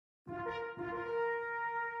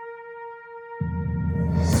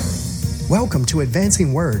Welcome to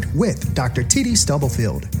Advancing Word with Dr. T.D.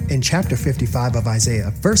 Stubblefield. In chapter 55 of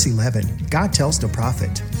Isaiah, verse 11, God tells the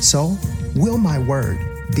prophet, "So will my word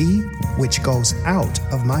be which goes out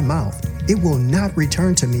of my mouth. It will not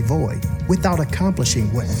return to me void, without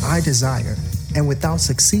accomplishing what I desire, and without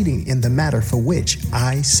succeeding in the matter for which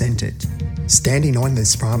I sent it." Standing on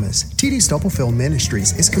this promise, T.D. Stubblefield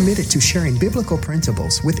Ministries is committed to sharing biblical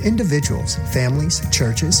principles with individuals, families,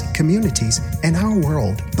 churches, communities, and our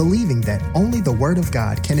world, believing that only the Word of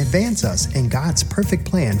God can advance us in God's perfect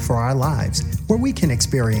plan for our lives, where we can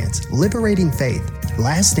experience liberating faith,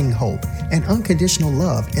 lasting hope, and unconditional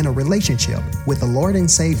love in a relationship with the Lord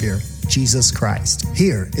and Savior, Jesus Christ.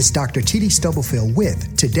 Here is Dr. T.D. Stubblefield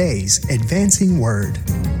with today's Advancing Word.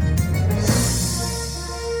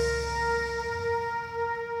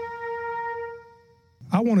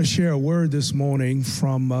 I want to share a word this morning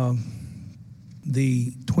from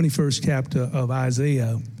the 21st chapter of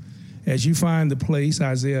Isaiah. As you find the place,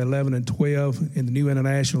 Isaiah 11 and 12 in the New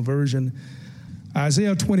International Version,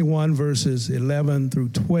 Isaiah 21 verses 11 through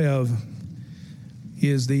 12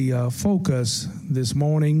 is the focus this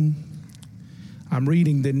morning. I'm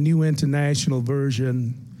reading the New International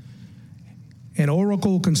Version. An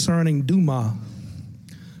oracle concerning Duma.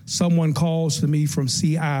 Someone calls to me from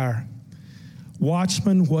Seir.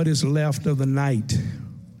 "Watchman, what is left of the night?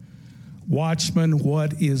 Watchman,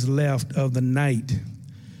 what is left of the night?"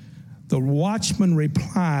 The watchman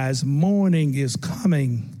replies, "Morning is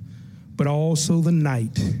coming, but also the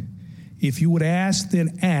night. If you would ask,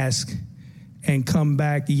 then ask, and come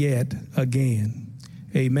back yet again."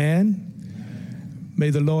 Amen. May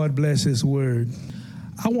the Lord bless his word.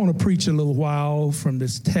 I want to preach a little while from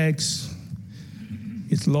this text.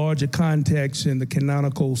 Its larger context in the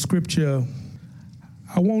canonical scripture.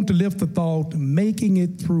 I want to lift the thought, making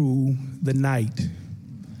it through the night.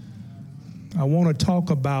 I want to talk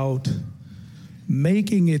about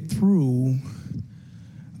making it through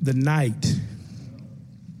the night.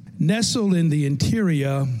 Nestled in the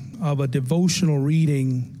interior of a devotional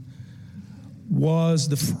reading was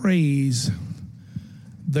the phrase,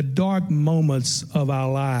 "the dark moments of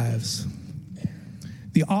our lives."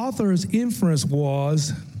 The author's inference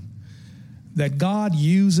was that God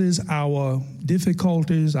uses our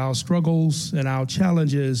difficulties, our struggles, and our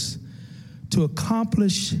challenges to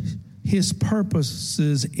accomplish his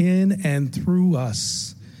purposes in and through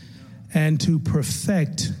us and to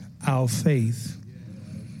perfect our faith.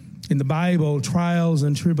 In the Bible, trials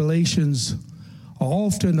and tribulations are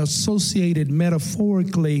often associated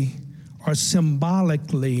metaphorically or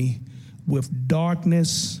symbolically with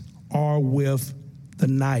darkness or with the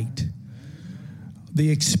night. The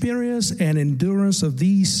experience and endurance of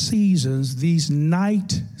these seasons, these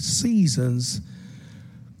night seasons,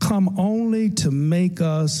 come only to make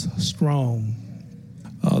us strong.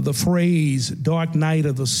 The phrase "dark night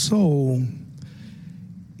of the soul"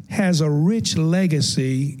 has a rich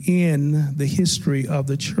legacy in the history of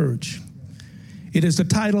the church. It is the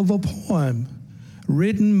title of a poem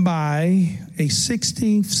written by a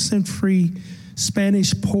 16th century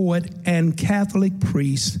Spanish poet and Catholic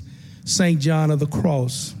priest, St. John of the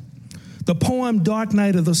Cross. The poem "Dark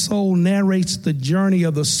Night of the Soul" narrates the journey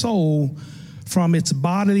of the soul from its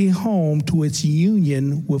bodily home to its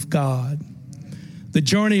union with God. The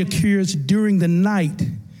journey occurs during the night,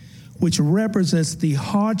 which represents the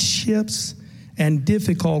hardships and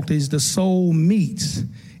difficulties the soul meets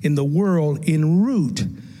in the world en route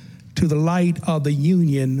to the light of the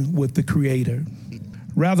union with the Creator.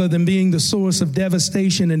 Rather than being the source of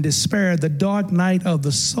devastation and despair, the dark night of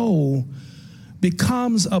the soul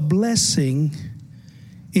becomes a blessing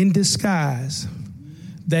in disguise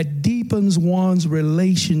that deepens one's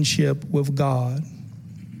relationship with God.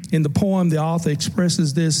 In the poem, the author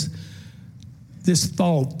expresses this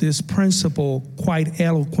thought, this principle quite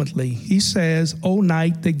eloquently. He says, "O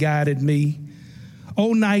night that guided me,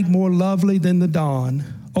 O night more lovely than the dawn,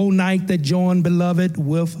 O night that joined beloved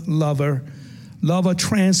with lover, lover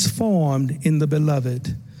transformed in the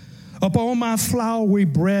beloved. Upon my flowery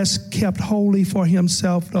breast kept holy for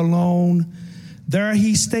himself alone, there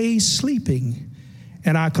he stayed sleeping,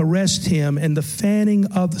 and I caressed him, and the fanning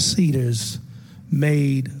of the cedars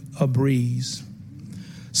made a breeze."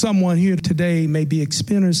 Someone here today may be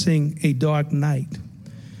experiencing a dark night.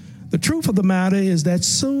 The truth of the matter is that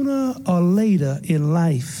sooner or later in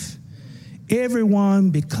life, everyone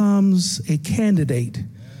becomes a candidate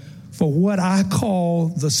for what I call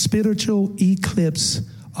the spiritual eclipse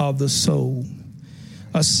of the soul,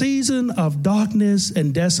 a season of darkness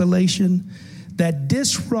and desolation that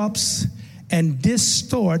disrupts and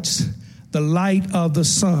distorts the light of the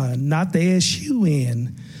sun, not the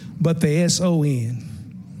S-U-N, but the S-O-N.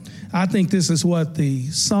 I think this is what the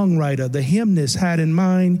songwriter, the hymnist, had in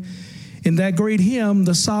mind. In that great hymn,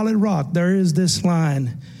 The Solid Rock, there is this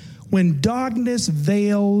line: when darkness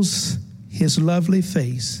veils his lovely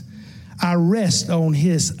face, I rest on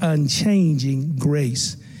his unchanging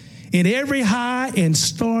grace. In every high and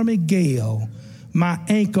stormy gale, my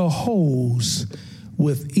anchor holds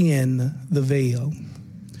within the veil.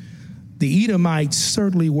 The Edomites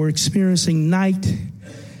certainly were experiencing night,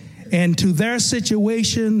 and to their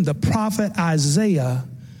situation, the prophet Isaiah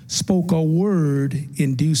spoke a word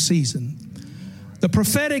in due season. The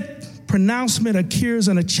prophetic pronouncement occurs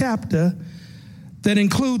in a chapter that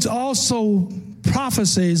includes also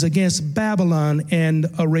prophecies against Babylon and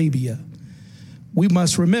Arabia. We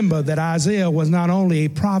must remember that Isaiah was not only a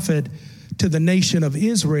prophet to the nation of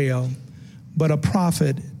Israel, but a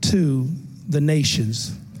prophet to the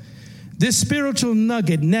nations. This spiritual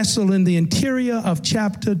nugget nestled in the interior of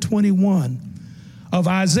chapter 21 of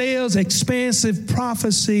Isaiah's expansive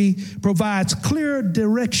prophecy provides clear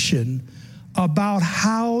direction about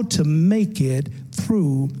how to make it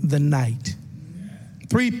through the night.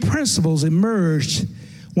 3 principles emerged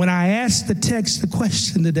when I asked the text the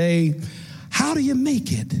question today: how do you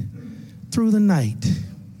make it through the night?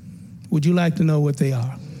 Would you like to know what they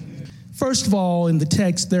are? First of all, in the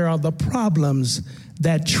text, there are the problems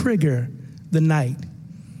that trigger the night.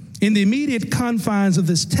 In the immediate confines of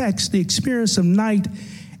this text, the experience of night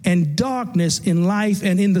and darkness in life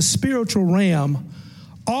and in the spiritual realm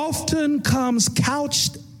often comes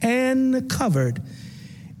couched and covered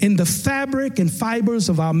in the fabric and fibers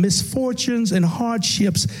of our misfortunes and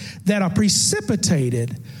hardships that are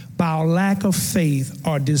precipitated by our lack of faith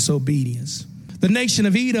or disobedience. The nation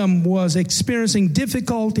of Edom was experiencing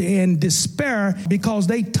difficulty and despair because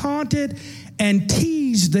they taunted and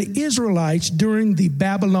teased the Israelites during the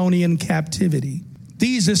Babylonian captivity.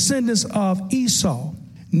 These descendants of Esau,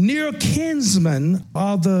 near kinsmen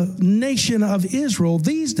of the nation of Israel,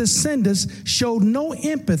 these descendants showed no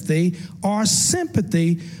empathy or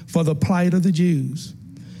sympathy for the plight of the Jews.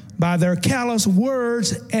 By their callous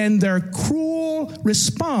words and their cruel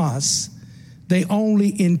response, they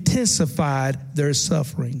only intensified their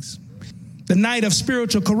sufferings. The night of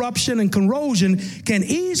spiritual corruption and corrosion can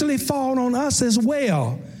easily fall on us as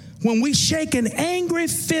well when we shake an angry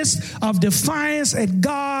fist of defiance at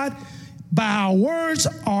God by our words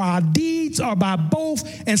or our deeds or by both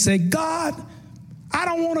and say, God, I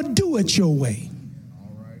don't want to do it your way.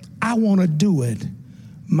 I want to do it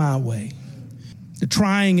my way. The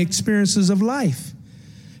trying experiences of life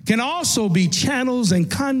can also be channels and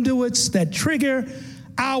conduits that trigger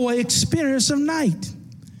our experience of night.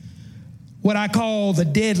 What I call the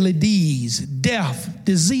deadly D's: death,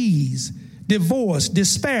 disease, divorce,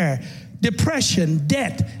 despair, depression,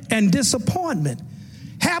 debt, and disappointment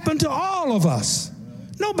happen to all of us.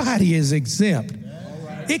 Nobody is exempt.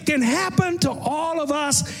 It can happen to all of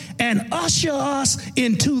us and usher us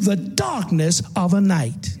into the darkness of a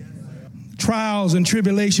night. Trials and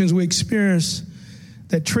tribulations we experience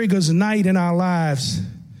that triggers night in our lives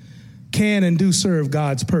can and do serve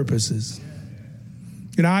God's purposes.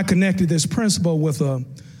 You know, I connected this principle with a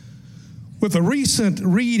recent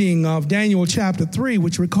reading of Daniel chapter 3,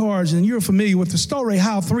 which records, and you're familiar with the story,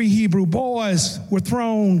 how 3 Hebrew boys were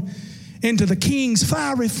thrown into the king's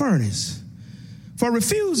fiery furnace for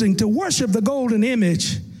refusing to worship the golden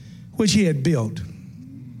image which he had built.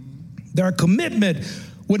 Their commitment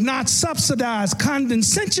would not subsidize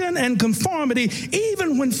condescension and conformity,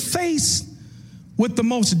 even when faced with the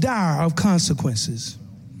most dire of consequences.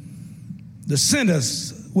 The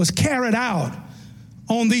sentence was carried out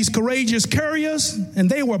on these courageous couriers, and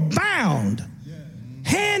they were bound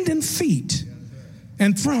hand and feet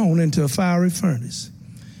and thrown into a fiery furnace.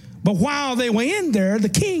 But while they were in there, the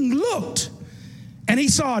king looked and he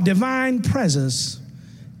saw a divine presence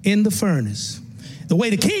in the furnace. The way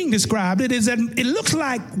the king described it is that it looks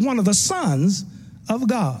like one of the sons of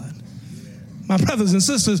God. My brothers and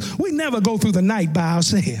sisters, we never go through the night by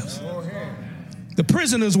ourselves. The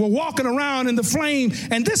prisoners were walking around in the flame,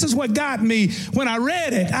 and this is what got me when I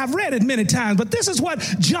read it. I've read it many times, but this is what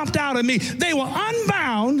jumped out at me. They were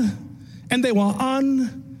unbound and they were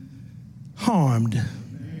unharmed.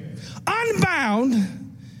 Unbound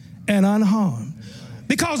and unharmed.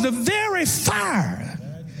 Because the very fire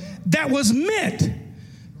that was meant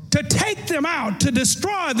to take them out, to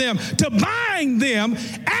destroy them, to bind them,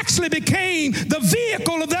 actually became the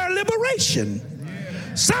vehicle of their liberation.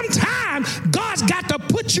 Sometimes God's got to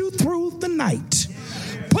put you through the night,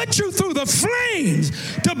 put you through the flames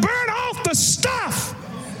to burn off the stuff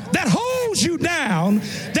that holds you down,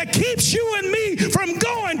 that keeps you and me from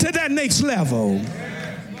going to that next level.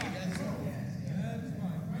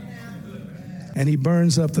 and he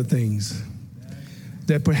burns up the things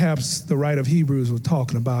that perhaps the writer of Hebrews was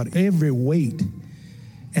talking about, every weight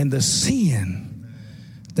and the sin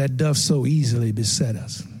that doth so easily beset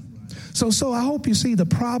us. So I hope you see the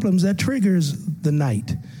problems that triggers the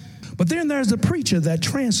night. But then there's the preacher that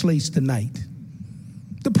translates the night.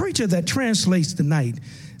 The preacher that translates the night.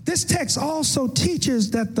 This text also teaches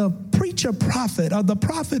that the preacher prophet or the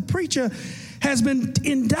prophet preacher has been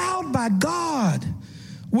endowed by God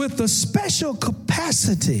with the special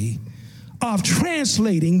capacity of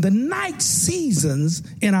translating the night seasons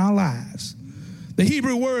in our lives. The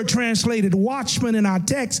Hebrew word translated watchman in our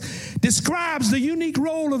text describes the unique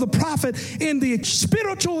role of the prophet in the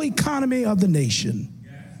spiritual economy of the nation.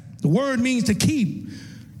 The word means to keep,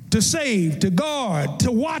 to save, to guard,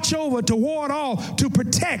 to watch over, to ward off, to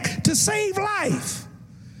protect, to save life.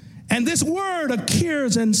 And this word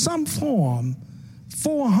occurs in some form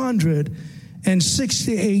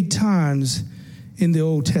 468 times in the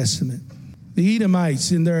Old Testament. The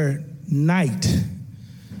Edomites in their night,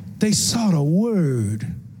 they sought a word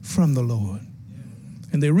from the Lord.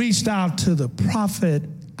 And they reached out to the prophet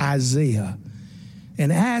Isaiah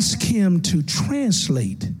and asked him to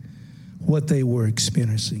translate what they were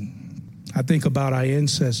experiencing. I think about our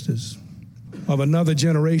ancestors of another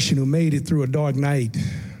generation who made it through a dark night.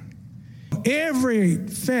 Every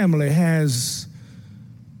family has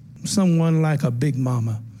someone like a Big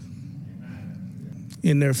Mama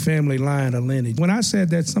in their family line of lineage. When I said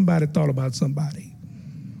that, somebody thought about somebody.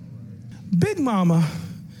 Big Mama,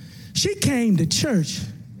 she came to church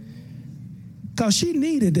because she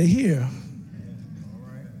needed to hear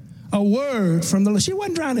a word from the Lord. She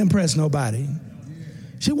wasn't trying to impress nobody.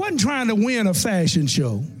 She wasn't trying to win a fashion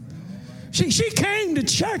show. She came to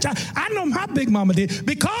church. I know my Big Mama did,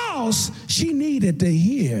 because she needed to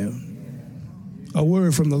hear a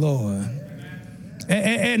word from the Lord.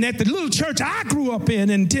 And at the little church I grew up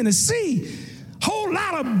in Tennessee, whole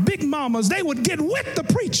lot of Big Mamas, they would get with the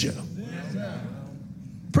preacher.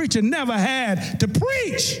 Preacher never had to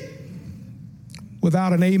preach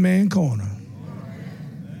without an amen corner,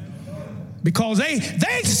 because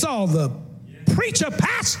they saw the preacher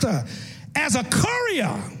pastor as a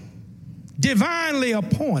courier, divinely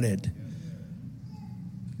appointed,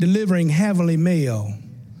 delivering heavenly mail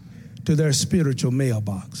to their spiritual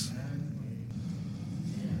mailbox.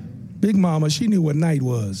 Big Mama, she knew what night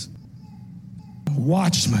was.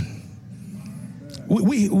 Watchman.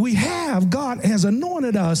 We have, God has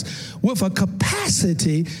anointed us with a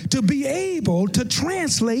capacity to be able to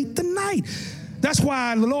translate the night. That's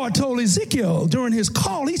why the Lord told Ezekiel during his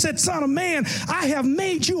call, he said, Son of man, I have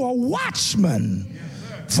made you a watchman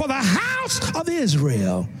for the house of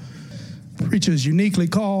Israel. Preacher is uniquely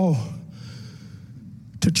called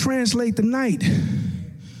to translate the night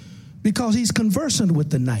because he's conversant with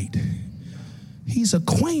the night. He's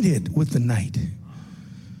acquainted with the night.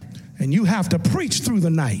 And you have to preach through the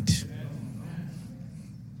night.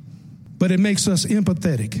 But it makes us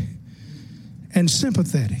empathetic and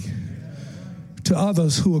sympathetic to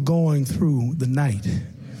others who are going through the night.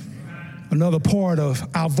 Another part of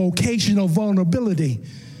our vocational vulnerability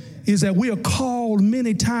is that we are called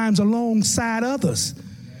many times alongside others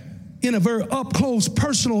in a very up close,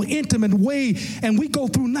 personal, intimate way, and we go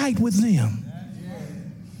through night with them.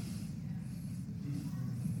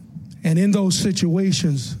 And in those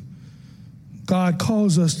situations, God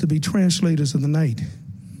calls us to be translators of the night.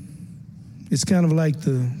 It's kind of like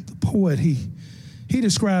the poet, he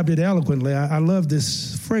described it eloquently. I love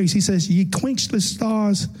this phrase. He says, ye quenchless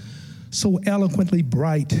stars, so eloquently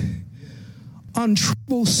bright,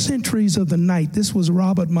 untroubled centuries of the night. This was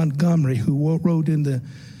Robert Montgomery, who wrote in the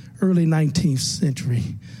early 19th century.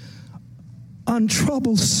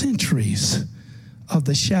 Untroubled centuries of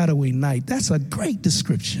the shadowy night. That's a great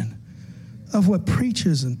description of what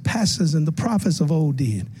preachers and pastors and the prophets of old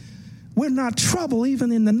did. We're not troubled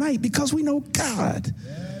even in the night because we know God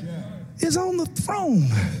is on the throne.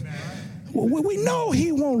 We know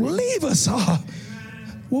he won't leave us.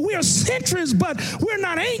 Well, we are centuries, but we're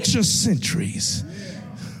not anxious centuries.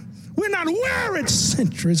 We're not worried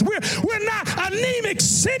centuries. We're not anemic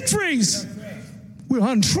centuries. We're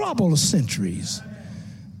untroubled centuries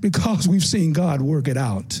because we've seen God work it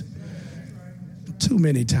out too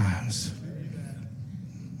many times.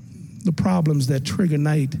 The problems that trigger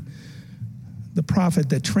night, the prophet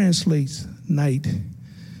that translates night,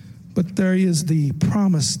 but there is the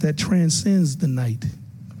promise that transcends the night.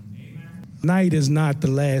 Night is not the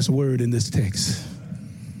last word in this text.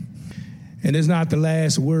 And it's not the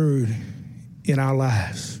last word in our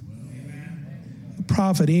lives. The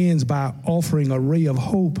prophet ends by offering a ray of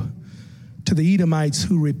hope to the Edomites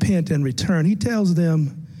who repent and return. He tells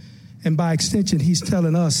them And by extension, he's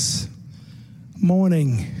telling us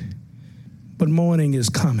morning, but morning is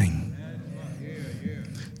coming.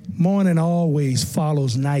 Morning always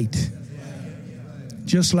follows night,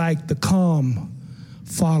 just like the calm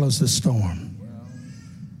follows the storm.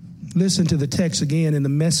 Listen to the text again in the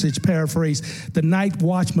Message paraphrase. The night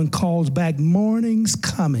watchman calls back, morning's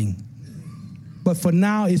coming, but for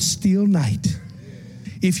now it's still night.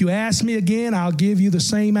 If you ask me again, I'll give you the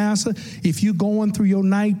same answer. If you're going through your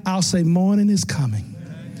night, I'll say morning is coming.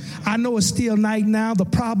 I know it's still night now. The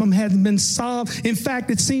problem hasn't been solved. In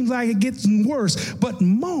fact, it seems like it gets worse, but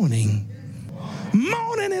morning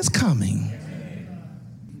is coming.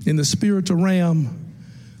 In the spiritual realm,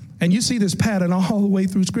 and you see this pattern all the way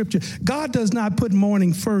through Scripture, God does not put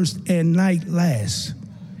morning first and night last.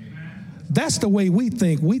 That's the way we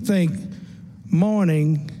think. We think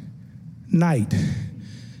morning, night.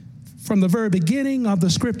 From the very beginning of the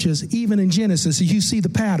Scriptures, even in Genesis, you see the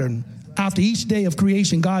pattern. After each day of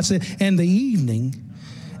creation, God said, and the evening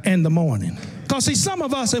and the morning. Because see, some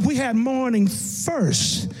of us, if we had morning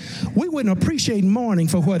first, we wouldn't appreciate morning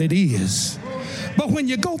for what it is. But when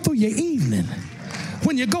you go through your evening,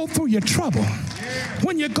 when you go through your trouble,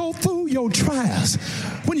 when you go through your trials,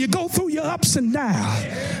 when you go through your ups and downs,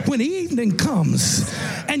 when the evening comes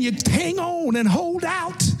and you hang on and hold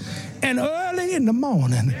out, and early in the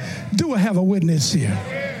morning, do I have a witness here?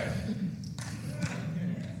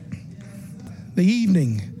 The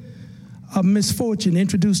evening of misfortune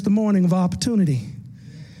introduced the morning of opportunity.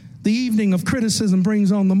 The evening of criticism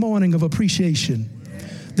brings on the morning of appreciation.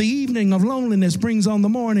 The evening of loneliness brings on the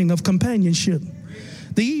morning of companionship.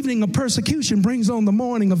 The evening of persecution brings on the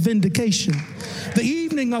morning of vindication. The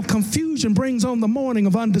evening of confusion brings on the morning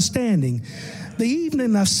of understanding. The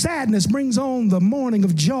evening of sadness brings on the morning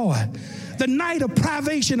of joy. The night of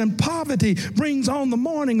privation and poverty brings on the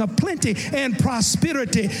morning of plenty and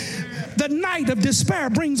prosperity. The night of despair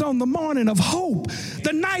brings on the morning of hope.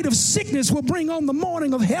 The night of sickness will bring on the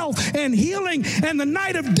morning of health and healing. And the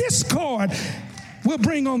night of discord will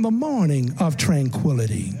bring on the morning of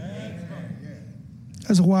tranquility.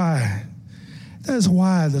 That's why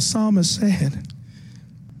the psalmist said,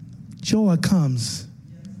 joy comes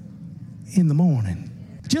in the morning.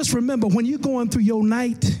 Just remember, when you're going through your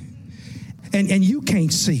night and you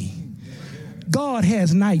can't see, God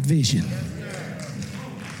has night vision.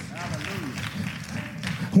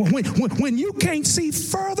 When you can't see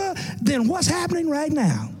further than what's happening right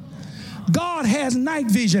now, God has night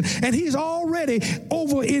vision, and he's already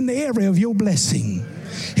over in the area of your blessing.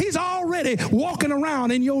 He's already walking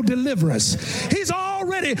around in your deliverance. He's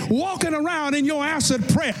already walking around in your answered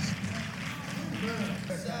prayer.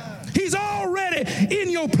 He's already in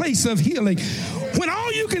your place of healing. When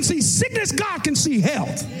all you can see sickness, God can see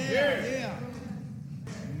health.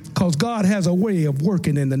 Because God has a way of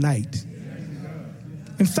working in the night.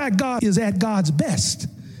 In fact, God is at God's best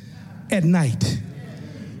at night.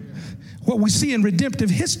 What we see in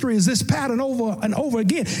redemptive history is this pattern over and over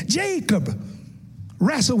again. Jacob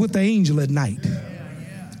wrestled with the angel at night.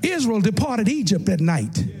 Israel departed Egypt at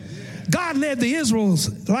night. God led the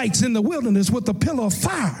Israelites in the wilderness with a pillar of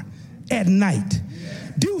fire at night.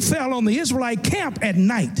 Dew fell on the Israelite camp at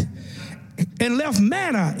night and left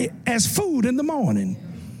manna as food in the morning.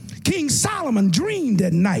 King Solomon dreamed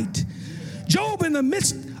at night. Job, in the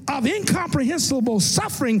midst of incomprehensible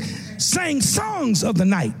suffering, sang songs of the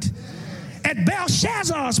night. At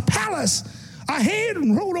Belshazzar's palace, a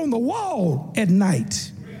hand wrote on the wall at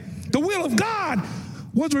night. The will of God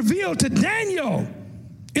was revealed to Daniel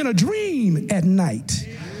in a dream at night.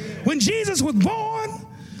 When Jesus was born,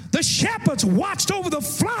 the shepherds watched over the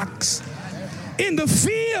flocks in the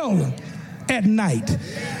field at night.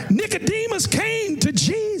 Nicodemus came to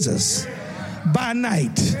Jesus by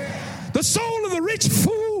night. The soul of the rich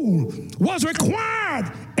fool was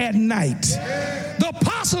required at night. The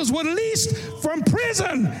apostles were released from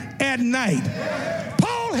prison at night.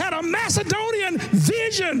 Paul had a Macedonian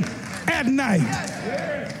vision at night.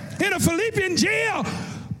 In a Philippian jail,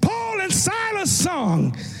 Paul and Silas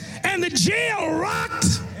sung, and the jail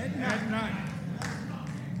rocked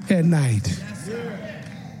at night.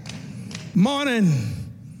 Morning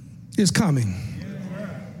is coming.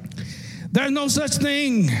 There's no such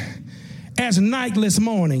thing as nightless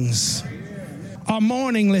mornings or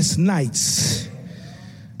morningless nights.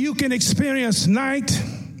 You can experience night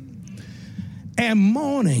and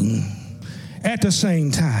morning at the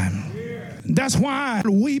same time. That's why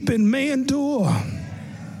weeping may endure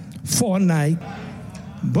for a night,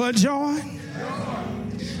 but joy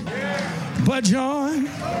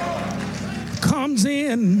comes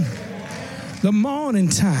in the morning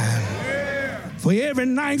time. For every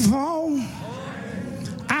nightfall,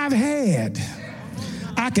 I I've had.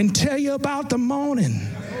 I can tell you about the morning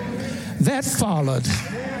that followed.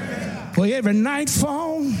 For every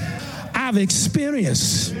nightfall I've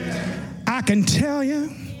experienced, I can tell you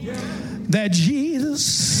that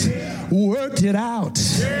Jesus worked it out.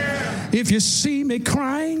 If you see me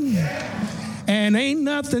crying and ain't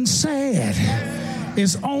nothing sad,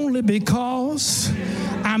 it's only because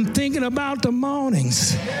I'm thinking about the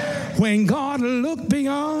mornings when God looked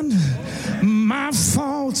beyond my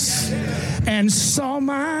faults and saw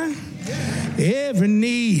my every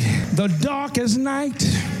need. The darkest night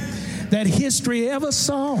that history ever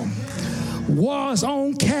saw was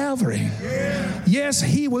on Calvary. Yes,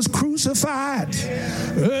 he was crucified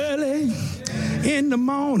early in the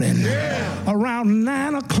morning. Around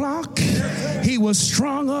 9 o'clock, he was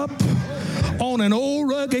strung up on an old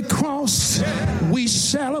rugged cross. We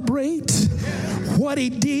celebrate what he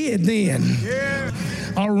did then.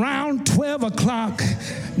 Around 12 o'clock,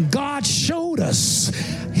 God showed us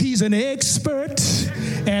he's an expert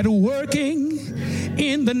at working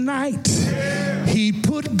in the night. He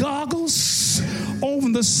put goggles over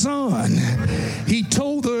the sun. He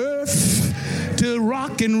told the earth to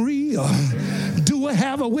rock and reel. Do I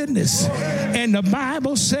have a witness? And the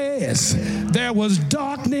Bible says there was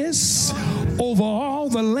darkness over all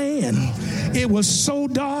the land. It was so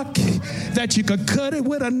dark that you could cut it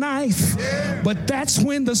with a knife. But that's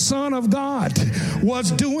when the Son of God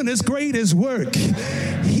was doing his greatest work.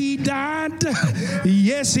 He died.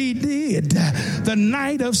 Yes, he did. The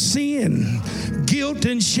night of sin, guilt,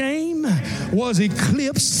 and shame was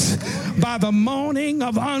eclipsed by the morning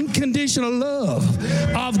of unconditional love,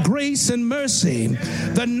 of grace and mercy.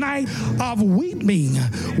 The night of weeping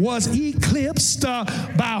was eclipsed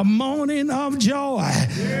by a morning of joy.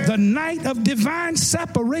 The night of divine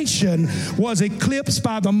separation was eclipsed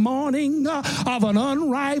by the morning of an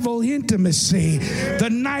unrivaled intimacy. The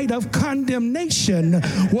night of condemnation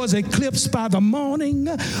was eclipsed by the morning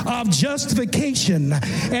of justification.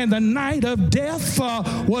 And the night of death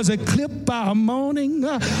was eclipsed by a morning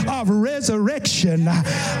of resurrection.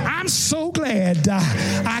 I'm so glad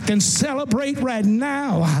I can celebrate right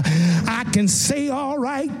now. I can say all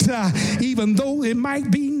right, even though it might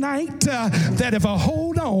be night, that if I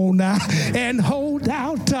hold on and hold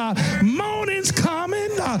out, morning's coming,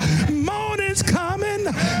 morning's coming,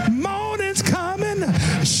 morning's coming.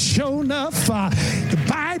 Sure enough, the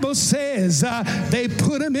Bible says they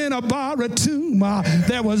put him in a borrowed tomb.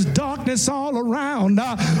 There was darkness all around,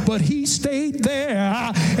 but he stayed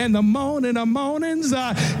there. And the morning of mornings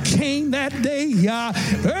came that day.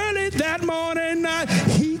 Early that morning,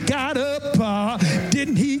 he got up.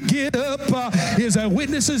 Didn't he get up? Is there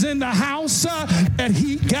witnesses in the house that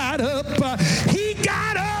he got up? He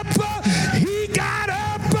got up. He got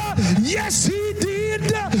up. Yes, he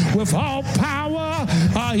did. With all power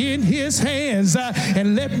in his hands.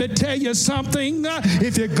 And let me tell you something.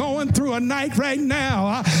 If you're going through a night right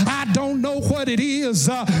now, I don't know what it is,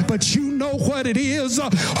 but you know what it is.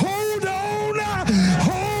 Hold on.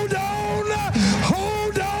 Hold on.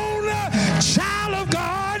 Hold on. Child of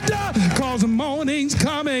God, because the morning's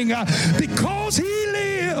coming. Because he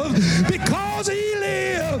lived. Because he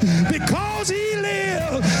lived. Because he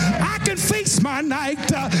lived. I can face my night.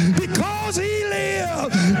 Because he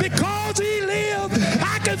lived. Because he lived.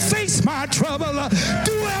 I can face my trouble.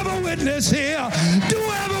 Do have a witness here. Do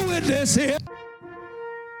have a witness here.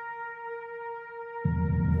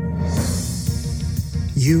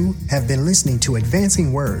 You have been listening to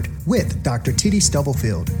Advancing Word with Dr. T.D.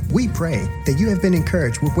 Stubblefield. We pray that you have been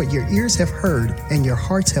encouraged with what your ears have heard and your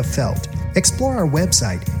hearts have felt. Explore our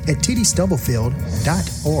website at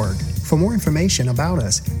tdstubblefield.org for more information about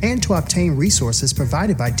us and to obtain resources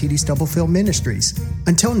provided by T.D. Stubblefield Ministries.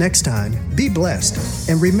 Until next time, be blessed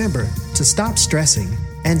and remember to stop stressing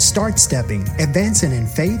and start stepping, advancing in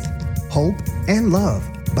faith, hope, and love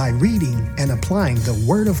by reading and applying the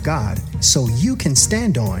Word of God so you can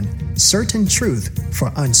stand on certain truth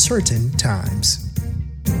for uncertain times.